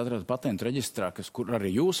es atradu patentu reģistrā, kur arī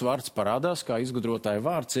jūsu vārds parādās, kā izgudrotāja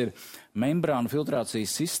vārds, ir membrānu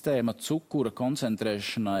filtrācijas sistēma cukura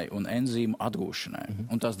koncentrēšanai un enzīmu atgūšanai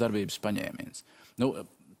un tās darbības paņēmiens.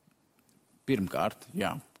 Pirmkārt,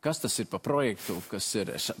 jā. Kas tas ir par projektu?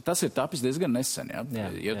 Tas ir tapis diezgan nesen, jā?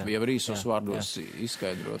 Ja var īsos vārdos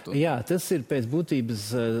izskaidrot. Jā, tas ir pēc būtības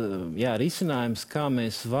risinājums, kā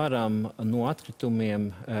mēs varam no atkritumiem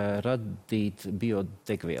radīt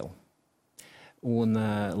biodegvielu. Un,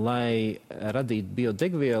 lai radītu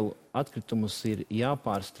biodegvielu, atkritumus ir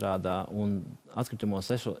jāpārstrādā un atkritumos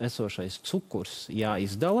esošais cukurs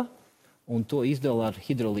jāizdala, un to izdala ar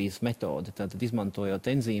hidrolīzes metodi, tātad izmantojot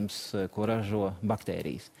enzīmus, ko ražo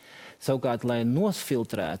baktērijas. Savukārt, lai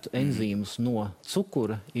nosfiltrētu enzīmus no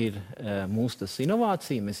cukura, ir mūsu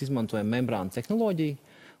inovācija, mēs izmantojam membrānu tehnoloģiju,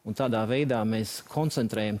 un tādā veidā mēs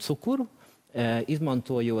koncentrējam cukuru,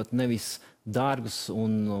 izmantojot nevis dārgas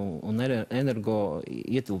un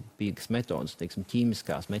energoietilpīgas metodas, teiksim,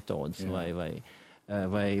 ķīmiskās metodas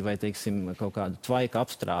vai teiksim, kaut kādu tvaika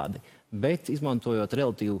apstrādi, bet izmantojot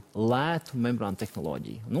relatīvi lētu membrānu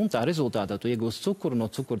tehnoloģiju. Un tā rezultātā tu iegūsi cukuru, no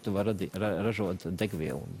cukura tu vari ražot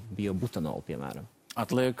degvielu, biobutanolu, piemēram.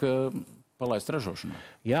 Atliek palaist ražošanā?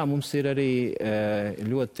 Jā, mums ir arī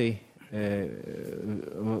ļoti...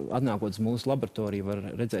 Atnākot uz mūsu laboratoriju, var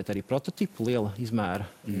redzēt arī prototipu, liela izmēra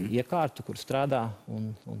iekārtu, kur strādā,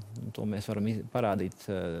 un to mēs varam parādīt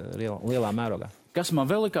lielā mērogā. Kas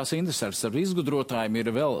man vēl likās interesants, ar izgudrotājiem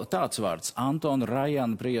ir vēl tāds vārds: Antona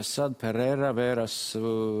Rajana Priesad Perera Veras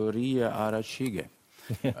Rija Aračīge.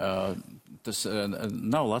 Tas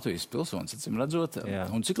nav Latvijas pilsonis, acīm redzot.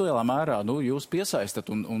 Un cik lielā mērā jūs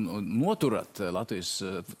piesaistat un noturat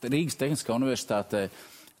Rīgas Tehniskā universitātē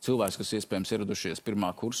cilvēks, kas iespējams ieradušies pirmā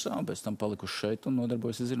kursā un pēc tam palikuši šeit un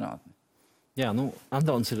nodarbojas ar zinātni? Jā,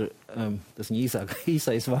 Antons ir tas viņa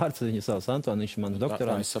īsais vārds, viņu sauc Antons, viņš ir mans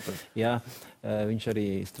doktorants. Jā, viņš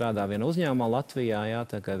arī strādā vienā uzņēmumā Latvijā, jā,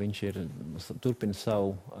 tā kā viņš turpina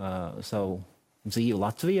savu dzīvi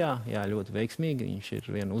Latvijā, jā, ļoti veiksmīgi. Viņš ir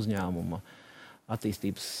viena uzņēmuma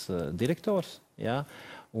attīstības direktors. Ja?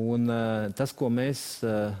 Un tas, ko mēs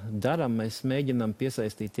darām, mēs mēģinām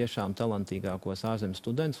piesaistīt tiešām talantīgākos ārzemju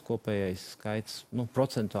studentus. Kopējais skaits,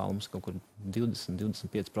 procentuāli mums kaut kur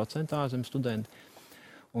 20-25% ārzemju studenti.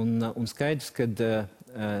 Un skaidrs, ka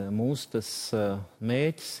mūsu tas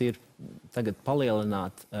mērķis ir tagad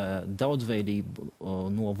palielināt daudzveidību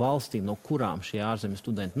no valstīm, no kurām šie ārzemju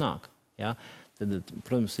studenti nāk. Ja? Tad,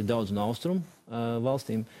 protams, ir daudz no austrumu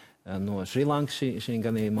valstīm. No Šrilankas šī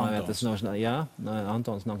gadījumā,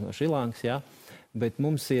 Antons nāk no Šrilankas, jā. Bet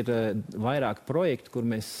mums ir vairāk projektu, kur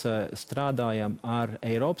mēs strādājam ar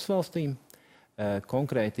Eiropas valstīm.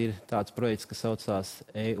 Konkrēti ir tāds projekts, kas saucās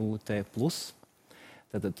EUT+.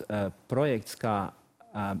 Tātad projekts,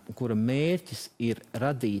 kura mērķis ir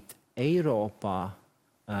radīt Eiropā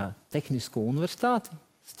tehnisko universitāti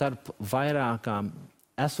starp vairākām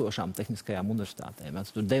esošām tehniskajām universitātēm.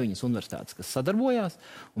 Tur 9 universitātes, kas sadarbojās,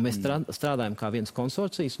 un mēs strādājam kā viens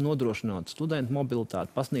konsorcijs, nodrošinot studentu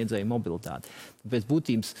mobilitāti, pasniedzēju mobilitāti. Pēc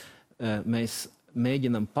būtības mēs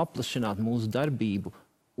mēģinam paplašināt mūsu darbību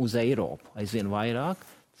uz Eiropu aizvien vairāk,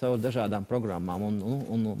 caur dažādām programmām.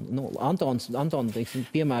 Antona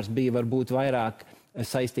piemērs bija varbūt vairāk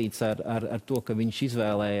saistīts ar to, ka viņš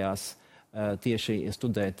izvēlējās tieši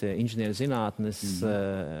studēt inženieru zinātnes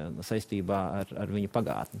saistībā ar viņa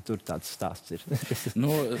pagātni. Tur tāds stāsts ir.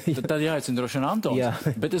 Tad jāicina droši vien Antons. Jā.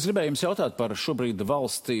 Bet es gribēju jums jautāt par šobrīd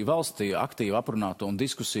valstī aktīvi aprunāto un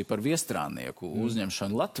diskusiju par viestrādnieku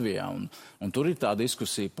uzņemšanu Latvijā. Un tur ir tā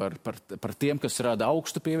diskusija par tiem, kas rada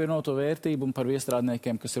augstu pievienoto vērtību, un par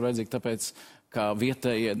viestrādniekiem, kas ir vajadzīgi tāpēc, ka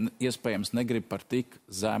vietējie iespējams negrib par tik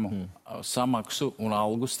zemu samaksu un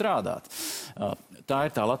algu strādāt. Tā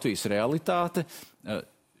ir tā Latvijas realitāte.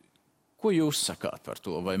 Ko jūs sakāt par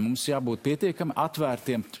to? Vai mums jābūt pietiekami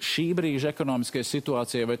atvērtiem šī brīža ekonomiskajai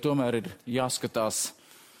situācijai, vai tomēr ir jāskatās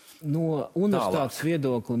no universitātes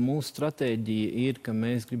viedokļa mūsu stratēģija ir, ka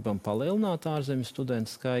mēs gribam palielināt ārzemju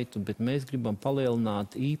studentu skaitu, bet mēs gribam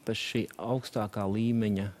palielināt īpaši augstākā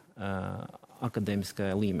līmeņa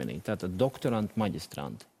akadēmiskajā līmenī. Tātad doktoranti,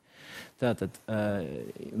 maģistranti. Tātad,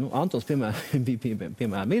 Antons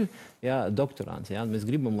piemēram ir doktorants. Jā? Mēs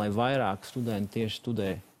gribam, lai vairāk studenti tieši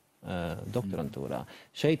studē doktorantūrā.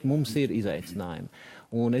 Šeit mums ir izaicinājumi.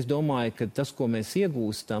 Un es domāju, ka tas, ko mēs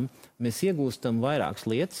iegūstam vairākas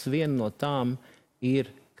lietas. Viena no tām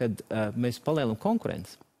ir, kad mēs palielinām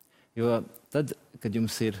konkurenci. Jo tad, kad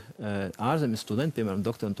jums ir ārzemju studenti, piemēram,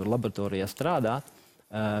 doktorantūra laboratorijā strādā,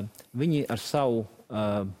 viņi ar savu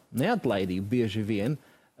neatlaidību bieži vien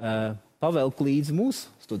pavelk līdzi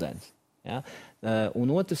mūsu students. Ja?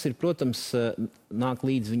 Un otrs ir, protams, nāk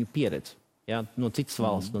līdzi viņu pieredzi, ja? No citas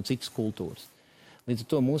valsts, no citas kultūras. Līdz ar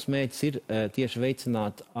to mūsu mērķis ir tieši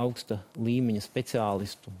veicināt augsta līmeņa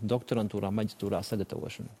speciālistu doktorantūrā, maģistrātūrā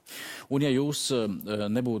sagatavošanu. Un ja jūs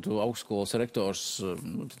nebūtu augstskolas rektors,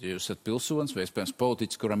 tad jūs esat pilsonis vai iespējams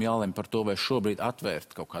politiķis, kuram jālem par to, vai šobrīd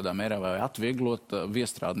atvērt kaut kādā mērā vai atvieglot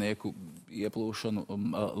viestrādnieku ieplūšanu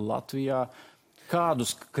Latvijā,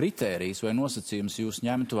 kādus kritērijus vai nosacījumus jūs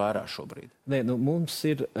ņemtu vērā šobrīd? Mums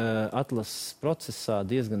ir atlases procesā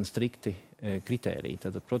diezgan strikti kritēriji.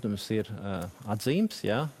 Tad, protams, ir atzīmes,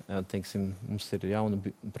 jā, teiksim, mums ir jauna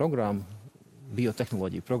programma,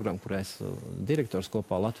 biotehnoloģija programma, kurā es direktors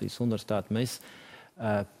kopā Latvijas universitāti. Mēs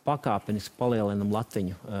pakāpeniski palielinam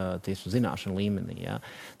latiņu tieši zināšanu līmenī. Jā.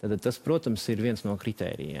 Tad tas, protams, ir viens no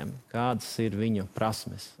kritērijiem. Kādas ir viņu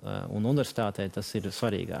prasmes? Un universitātē tas ir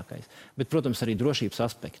svarīgākais. Bet, protams, arī drošības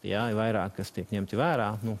aspekti. Jā, ir vairāk, kas tiek ņemti vērā,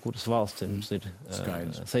 kuras valsts mums ir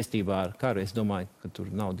saistībā ar karu. Es domāju, ka tur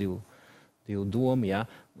nav divu domu, jā,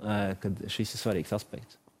 kad šis ir svarīgs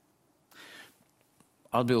aspekts.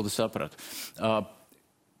 Atbildi sapratu.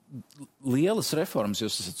 Lielas reformas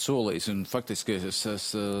jūs esat solījis, un faktiski es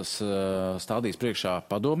stādījis priekšā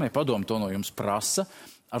padomē. Padome to no jums prasa.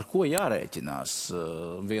 Ar ko jārēķinās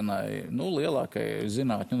vienai lielākai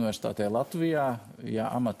zinātņu universitātei Latvijā, ja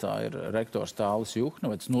amatā ir rektors Tālis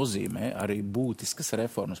Juhna, vai tas nozīmē arī būtiskas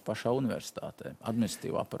reformas pašā universitātē,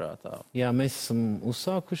 administratīvā aparātā? Jā, mēs esam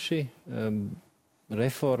uzsākuši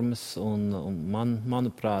reformas, un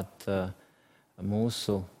manuprāt,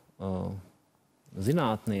 mūsu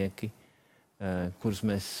zinātnieki, kurus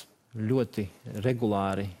mēs ļoti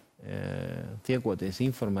regulāri tiekoties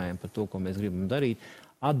informējam par to, ko mēs gribam darīt,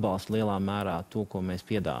 atbalsta lielā mērā to, ko mēs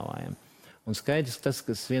piedāvājam. Un skaidrs tas,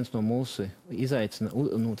 kas viens no mūsu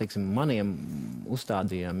maniem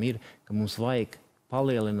uzstādījumiem ir, ka mums vajag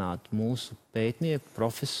palielināt mūsu pētnieku,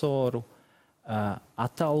 profesoru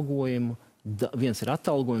atalgojumu. Viens ir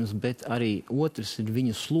atalgojums, bet arī otrs ir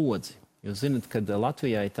viņu slodzi. Jūs zināt, ka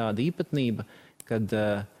Latvijā ir tāda īpatnība, kad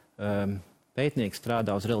pētnieki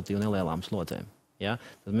strādā uz relatīvi nelielām slodzēm. Ja?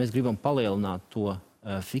 Tad mēs gribam palielināt to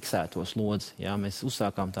fiksēto slodzi. Ja? Mēs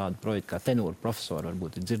uzsākām tādu projektu kā tenūra profesori,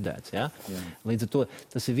 varbūt ir dzirdēts. Ja? Līdz ar to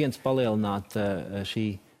tas ir viens palielināt šī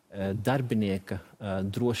darbinieka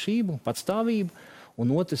drošību, patstāvību, un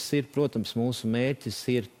otrs ir, protams, mūsu mērķis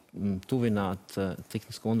ir tuvināt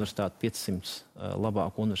Tehnisko universitāti 500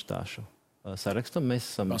 labāku universitāšu sarakstam. Mēs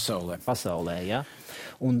esam pasaulē, ja?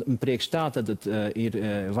 Un priekš tā tad ir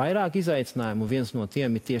vairāk izaicinājumu, un viens no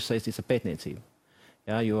tiem ir tieši saistīts ar pētniecību.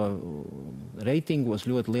 Ja? Jo reitingos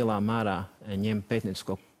ļoti lielā mērā ņem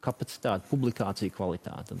pētniecisko kapacitāti, publikāciju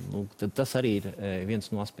kvalitāti. Tad tas arī ir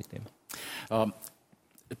viens no aspektiem.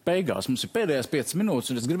 Beigās mums ir pēdējās 5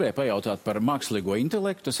 minūtes, un es gribēju pajautāt par mākslīgo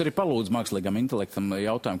intelektu. Es arī palūdzu mākslīgam intelektam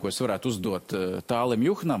jautājumu, ko es varētu uzdot Tālim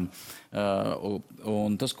Juhnam.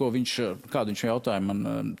 Un tas, kādu viņš jautāja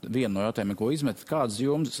man, vienu no jautājumiem, ko izmet, kādas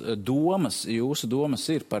jūsu domas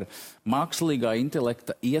ir par mākslīgā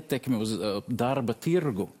intelekta ietekmi uz darba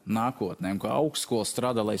tirgu nākotnē, un kā augstskola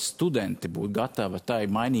strādā, lai studenti būtu gatavi tai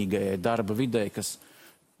mainīgajai darba videi, kas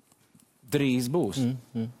drīz būs.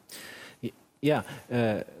 Jā,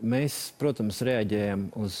 mēs, protams, reaģējam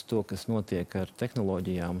uz to, kas notiek ar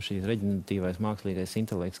tehnoloģijām. Šīs reģeneratīvais mākslīgais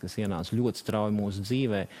intelekts, kas ienāca ļoti strauji mūsu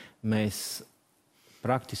dzīvē, mēs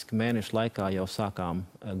praktiski mēnešu laikā jau sākām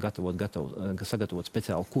sagatavot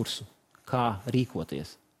speciālu kursu, kā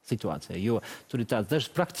rīkoties situācijā. Jo tur ir tāds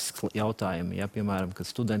dažs praktisks jautājumi, ja, piemēram, kad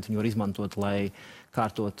studenti viņu var izmantot, lai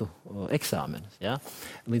kārtotu eksāmenus. Ja.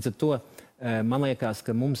 Līdz ar to man liekas,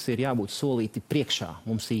 ka mums ir jābūt solīti priekšā.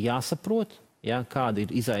 Mums ir jāsaprot, ja, kādi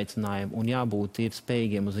ir izaicinājumi, un jābūt ir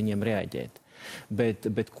spējīgiem uz viņiem reaģēt.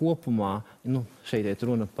 Bet kopumā, šeit ir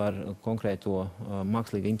runa par konkrēto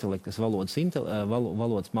mākslīgu intelektu, kas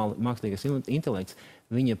valodas mākslīgais intelekts,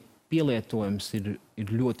 viņa pielietojums ir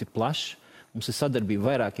ļoti plašs. Mums ir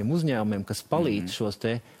sadarbība vairākiem uzņēmumiem, kas palīdz šos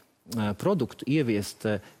te produktu ieviest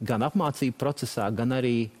gan apmācību procesā, gan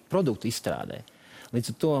arī produktu izstrādē. Līdz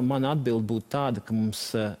ar to mana atbilde būtu tāda, ka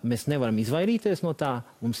mēs nevaram izvairīties no tā,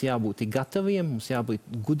 mums jābūt gataviem, mums jābūt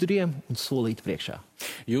gudriem un solīt priekšā.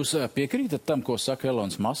 Jūs piekrītat tam, ko saka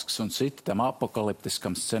Elons Masks un citi tam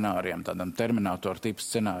apokaliptiskam scenārijam, tādam terminatoru tipu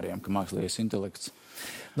scenārijam, ka mākslīgais intelekts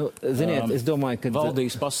ziniet, es domāju, ka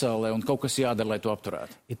valdīs pasaulē un kaut kas jādara, lai to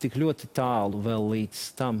apturētu? Ir tik ļoti tālu vēl līdz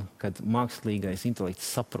tam, kad mākslīgais intelekts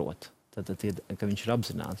saprot, ka viņš ir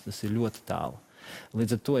apzināts, tas ir ļoti tālu.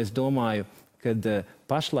 Līdz ar to es domāju, kad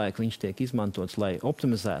pašlaik viņš tiek izmantots, lai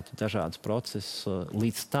optimizētu dažādus procesus,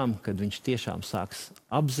 līdz tam, kad viņš tiešām sāks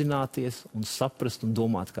apzināties un saprast un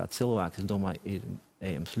domāt kā cilvēks, es domāju, ir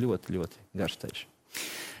ejams ļoti, ļoti garš ceļš.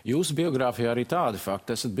 Jūsu biogrāfijā arī tādi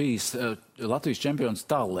fakti. Esat bijis Latvijas čempions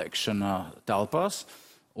tāllēkšanā telpās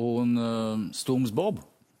un stūms bobu.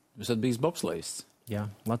 Jūs esat bijis bobslejists. Jā,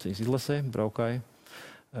 Latvijas izlasē braukāju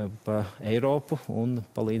pa Eiropu un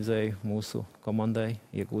palīdzēju mūsu komandai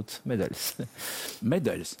iegūt medaļas.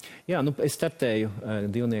 Medaļas? Jā, es startēju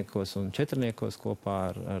 2 un 4 kopā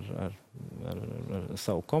ar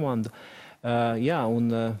savu komandu. Jā, un,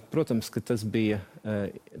 protams, ka tas bija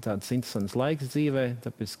tāds interesants laiks dzīvē,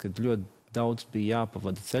 tāpēc, ka ļoti daudz bija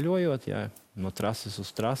jāpavada ceļojot, no trases uz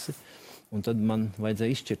trasi, un tad man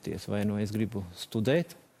vajadzēja izšķirties, vai es gribu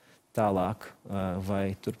studēt tālāk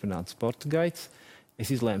vai turpināt sporta gaitas. Es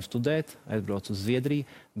izlēmu studēt, aizbraucu uz Zviedriju,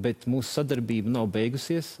 bet mūsu sadarbība nav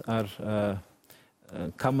beigusies ar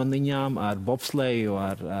kamaniņām, ar bobsleju,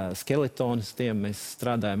 ar skeletonistiem. Mēs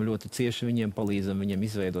strādājam ļoti cieši viņiem, palīdzam viņiem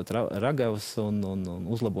izveidot ragavas un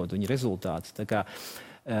uzlabot viņu rezultātus. Tā kā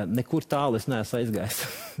nekur tālu es neesmu aizgājis.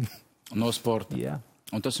 No sporta? Jā.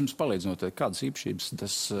 Un tas jums palīdz noteikti. Kādas īpašības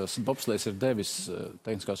tas bobslejs ir devis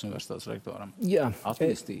Tehniskās universitātes rektoram? Jā,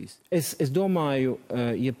 attīstījis? Es domāju,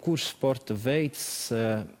 jebkurš sporta veids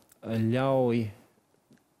ļauj,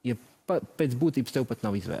 pēc būtības tev pat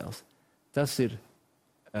nav izvēles. Tas ir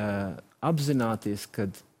apzināties, ka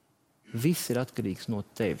viss ir atkarīgs no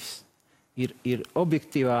tevis. Ir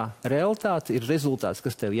objektīvā realitāte, ir rezultāts,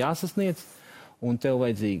 kas tev jāsasniedz, un tev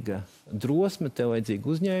vajadzīga drosme, tev vajadzīga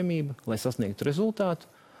uzņēmība, lai sasniegtu rezultātu.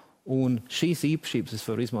 Un šīs īpašības es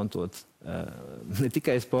varu izmantot ne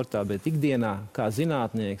tikai sportā, bet ikdienā kā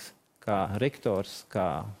zinātnieks, kā rektors,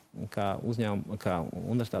 kā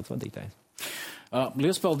universitātes vadītājs.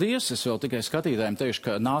 Liels paldies! Es vēl tikai skatītājiem teikšu,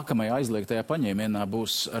 ka nākamajā aizliegtajā paņēmienā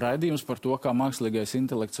būs raidījums par to, kā mākslīgais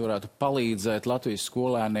intelekts varētu palīdzēt Latvijas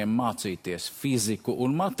skolēniem mācīties fiziku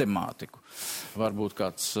un matemātiku. Varbūt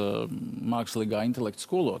kāds mākslīgā intelekta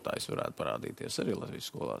skolotājs varētu parādīties arī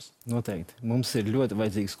Latvijas skolās. Noteikti. Mums ir ļoti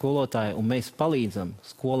vajadzīgi skolotāji, un mēs palīdzam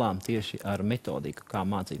skolām tieši ar metodiku, kā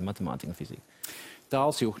mācīt matemātiku un fiziku.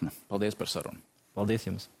 Tālis Juhna, paldies par sarunu.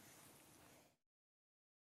 Paldies jums!